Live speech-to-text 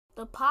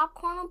The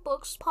Popcorn and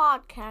Books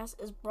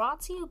podcast is brought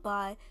to you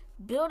by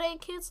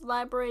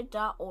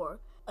BuildAKidsLibrary.org,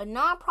 a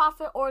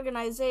nonprofit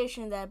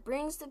organization that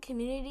brings the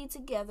community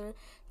together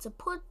to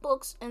put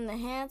books in the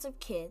hands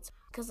of kids.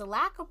 Because the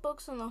lack of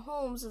books in the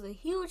homes is a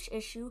huge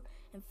issue,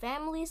 and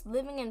families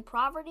living in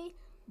poverty,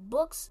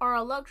 books are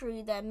a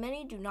luxury that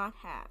many do not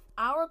have.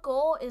 Our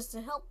goal is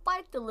to help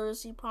fight the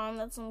literacy problem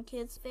that some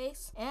kids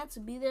face and to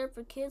be there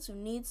for kids who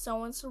need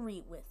someone to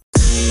read with.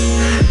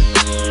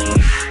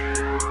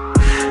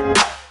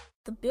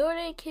 The Build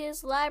a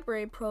Kids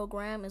Library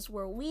program is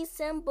where we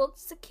send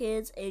books to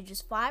kids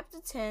ages 5 to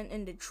 10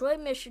 in Detroit,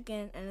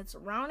 Michigan and its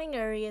surrounding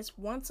areas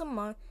once a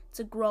month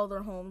to grow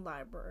their home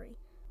library.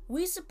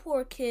 We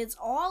support kids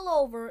all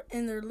over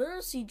in their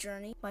literacy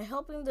journey by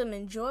helping them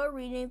enjoy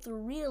reading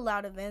through read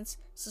aloud events,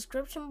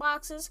 subscription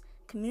boxes,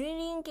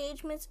 community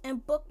engagements,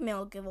 and book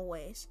mail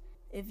giveaways.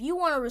 If you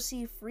want to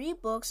receive free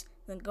books,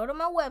 then go to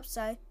my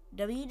website,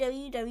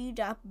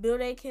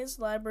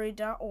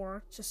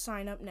 www.buildakidslibrary.org, to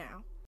sign up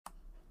now.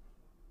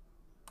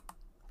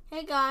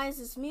 Hey guys,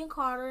 it's me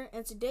Carter,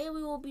 and today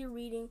we will be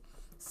reading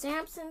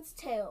Samson's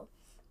Tale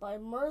by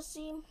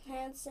Mercy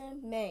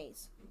Hanson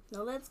Mays.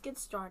 Now let's get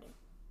started.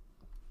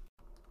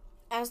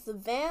 As the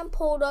van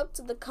pulled up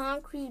to the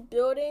concrete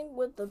building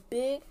with the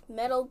big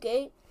metal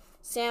gate,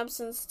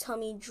 Samson's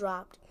tummy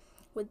dropped.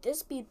 Would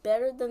this be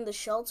better than the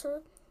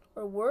shelter,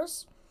 or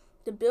worse?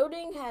 The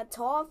building had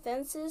tall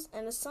fences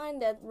and a sign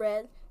that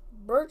read,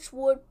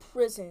 Birchwood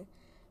Prison.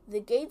 The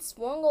gate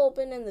swung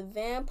open and the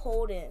van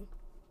pulled in.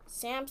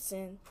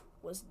 Samson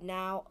was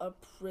now a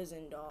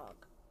prison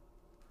dog.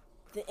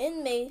 The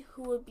inmate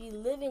who would be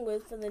living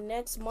with for the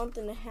next month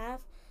and a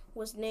half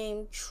was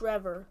named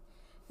Trevor.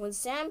 When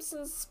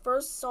Samson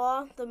first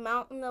saw the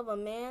mountain of a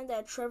man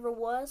that Trevor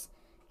was,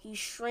 he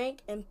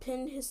shrank and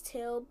pinned his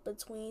tail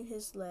between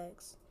his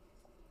legs.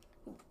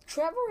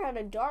 Trevor had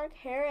a dark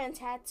hair and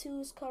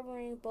tattoos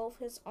covering both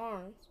his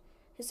arms.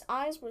 His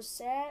eyes were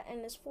sad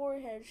and his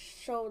forehead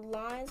showed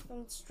lines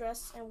from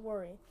stress and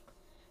worry.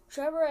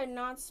 Trevor had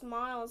not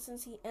smiled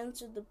since he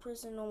entered the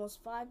prison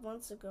almost 5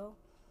 months ago.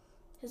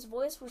 His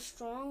voice was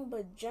strong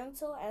but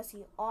gentle as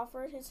he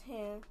offered his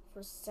hand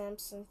for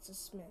Samson to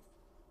smith.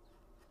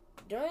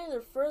 During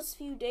their first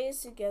few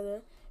days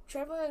together,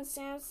 Trevor and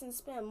Samson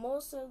spent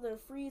most of their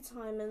free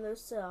time in their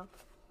cell.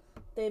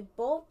 They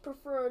both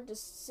preferred to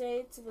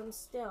stay to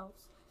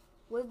themselves,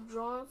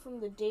 withdrawn from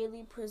the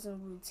daily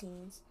prison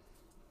routines.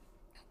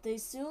 They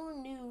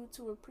soon knew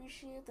to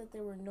appreciate that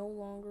they were no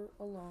longer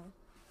alone.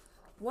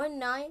 One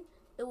night,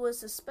 it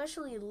was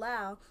especially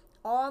loud.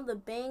 All the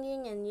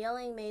banging and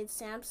yelling made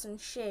Samson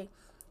shake.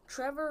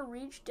 Trevor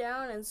reached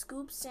down and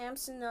scooped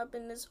Samson up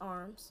in his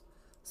arms.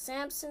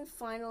 Samson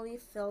finally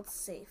felt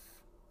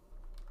safe.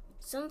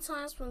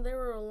 Sometimes when they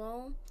were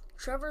alone,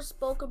 Trevor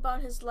spoke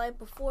about his life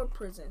before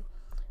prison.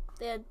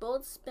 They had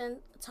both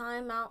spent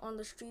time out on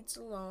the streets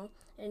alone,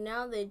 and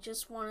now they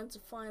just wanted to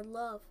find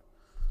love.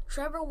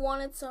 Trevor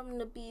wanted something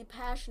to be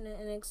passionate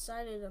and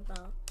excited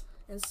about,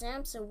 and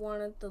Samson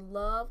wanted the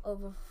love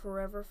of a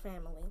forever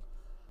family.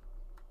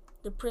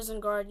 The prison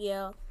guard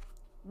yelled,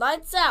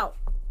 "Lights out!"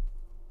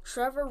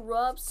 Trevor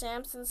rubbed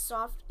Samson's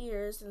soft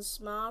ears and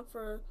smiled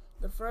for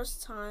the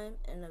first time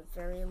in a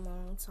very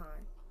long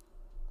time.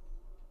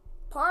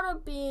 Part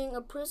of being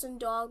a prison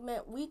dog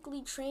meant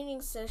weekly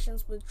training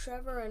sessions with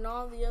Trevor and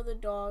all the other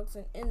dogs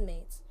and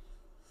inmates.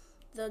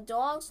 The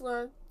dogs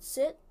learned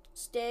sit,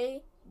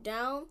 stay,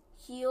 down,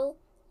 heel,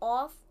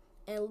 off,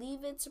 and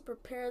leave it to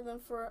prepare them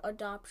for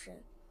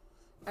adoption.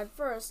 At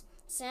first,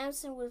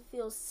 Samson would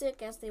feel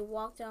sick as they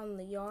walked out in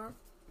the yard.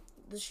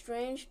 The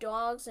strange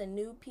dogs and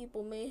new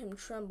people made him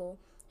tremble,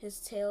 his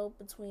tail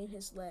between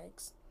his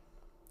legs.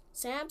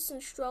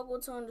 Samson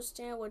struggled to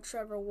understand what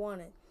Trevor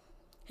wanted.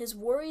 His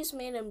worries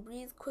made him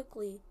breathe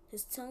quickly,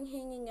 his tongue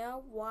hanging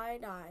out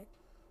wide-eyed.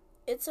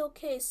 "It's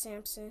okay,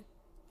 Samson.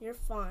 You're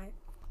fine,"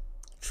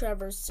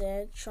 Trevor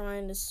said,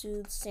 trying to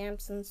soothe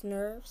Samson's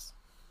nerves.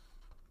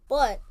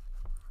 But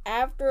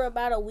after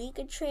about a week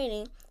of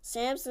training,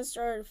 Samson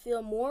started to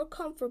feel more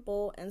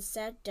comfortable and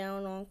sat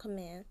down on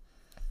command.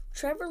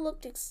 Trevor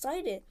looked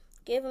excited,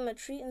 gave him a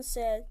treat, and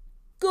said,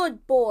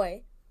 "Good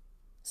boy."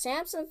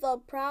 Samson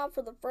felt proud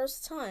for the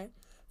first time.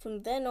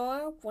 From then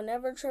on,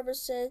 whenever Trevor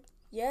said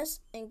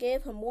yes and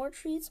gave him more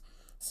treats,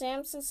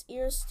 Samson's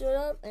ears stood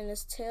up and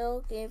his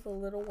tail gave a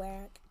little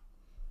wag.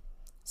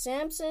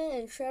 Samson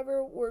and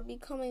Trevor were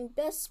becoming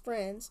best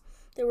friends.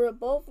 They were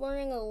both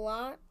learning a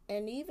lot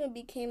and even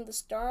became the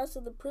stars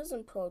of the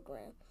prison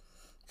program.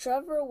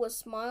 Trevor was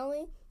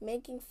smiling,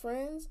 making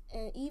friends,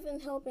 and even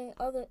helping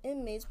other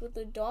inmates with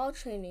their dog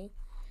training,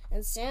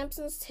 and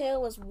Samson's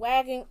tail was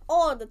wagging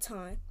all the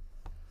time.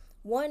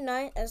 One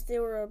night, as they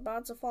were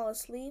about to fall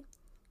asleep,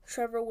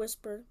 Trevor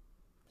whispered,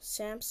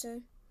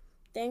 "Samson,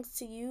 thanks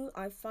to you,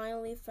 I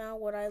finally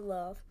found what I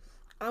love.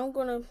 I'm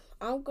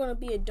gonna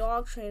be a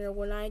dog trainer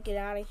when I get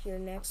out of here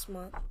next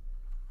month."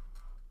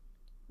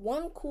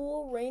 One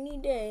cool, rainy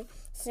day,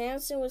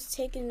 Samson was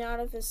taken out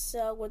of his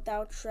cell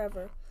without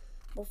Trevor.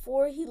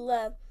 Before he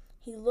left,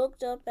 he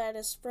looked up at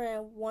his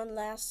friend one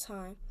last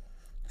time.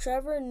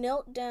 Trevor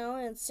knelt down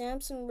and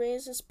Samson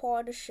raised his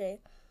paw to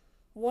shake.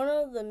 One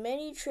of the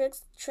many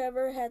tricks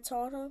Trevor had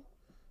taught him.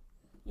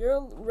 "You're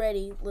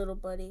ready, little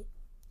buddy."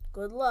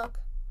 "Good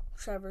luck,"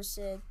 Trevor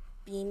said,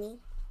 beaming.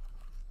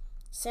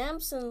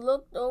 Samson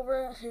looked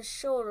over his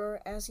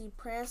shoulder as he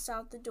pranced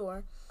out the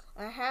door.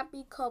 A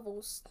happy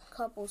couple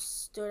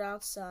stood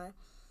outside.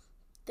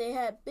 They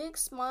had big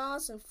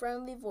smiles and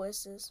friendly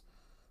voices.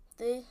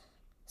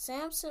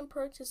 Samson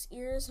perked his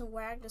ears and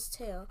wagged his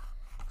tail.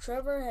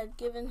 Trevor had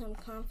given him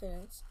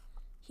confidence.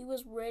 He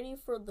was ready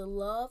for the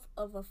love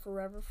of a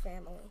forever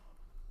family.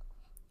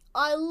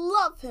 "I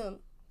love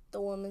him," the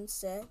woman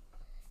said.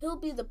 "He'll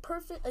be the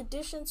perfect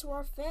addition to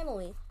our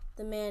family,"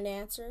 the man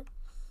answered.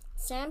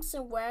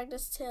 Samson wagged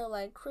his tail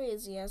like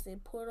crazy as they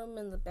put him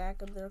in the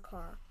back of their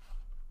car.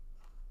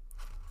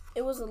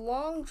 It was a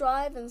long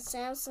drive and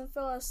Samson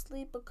fell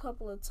asleep a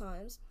couple of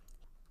times.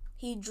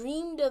 He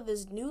dreamed of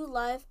his new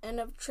life and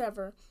of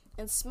Trevor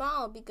and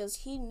smiled because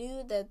he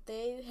knew that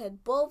they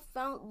had both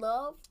found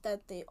love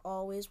that they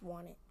always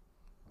wanted.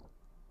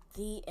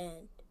 The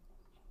end.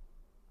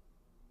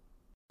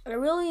 I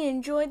really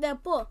enjoyed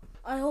that book.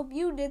 I hope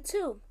you did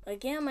too.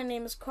 Again, my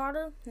name is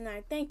Carter, and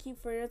I thank you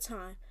for your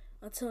time.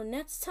 Until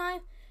next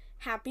time,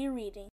 happy reading.